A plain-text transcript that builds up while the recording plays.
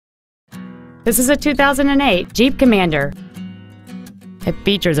This is a 2008 Jeep Commander. It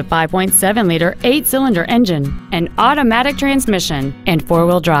features a 5.7-liter 8-cylinder engine, an automatic transmission, and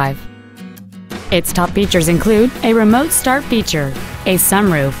 4-wheel drive. Its top features include a remote start feature, a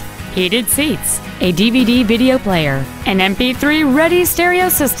sunroof, heated seats, a DVD video player, an MP3-ready stereo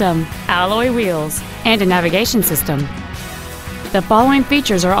system, alloy wheels, and a navigation system. The following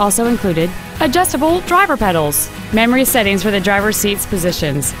features are also included: adjustable driver pedals, memory settings for the driver's seat's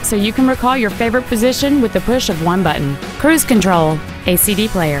positions, so you can recall your favorite position with the push of one button, cruise control, a CD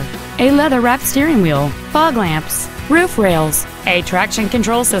player, a leather-wrapped steering wheel, fog lamps, roof rails, a traction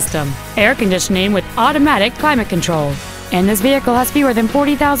control system, air conditioning with automatic climate control, and this vehicle has fewer than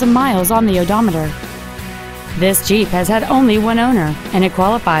 40,000 miles on the odometer. This Jeep has had only one owner, and it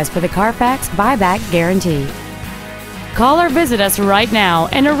qualifies for the Carfax buyback guarantee. Call or visit us right now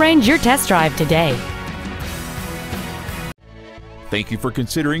and arrange your test drive today. Thank you for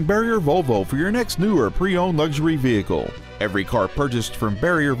considering Barrier Volvo for your next new or pre-owned luxury vehicle. Every car purchased from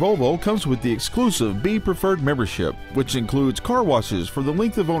Barrier Volvo comes with the exclusive Be Preferred membership, which includes car washes for the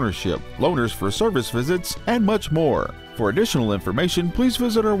length of ownership, loaners for service visits, and much more. For additional information, please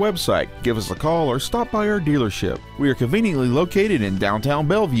visit our website, give us a call, or stop by our dealership. We are conveniently located in downtown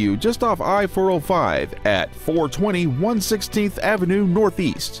Bellevue, just off I-405 at 420 116th Avenue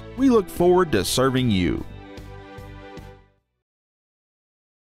Northeast. We look forward to serving you.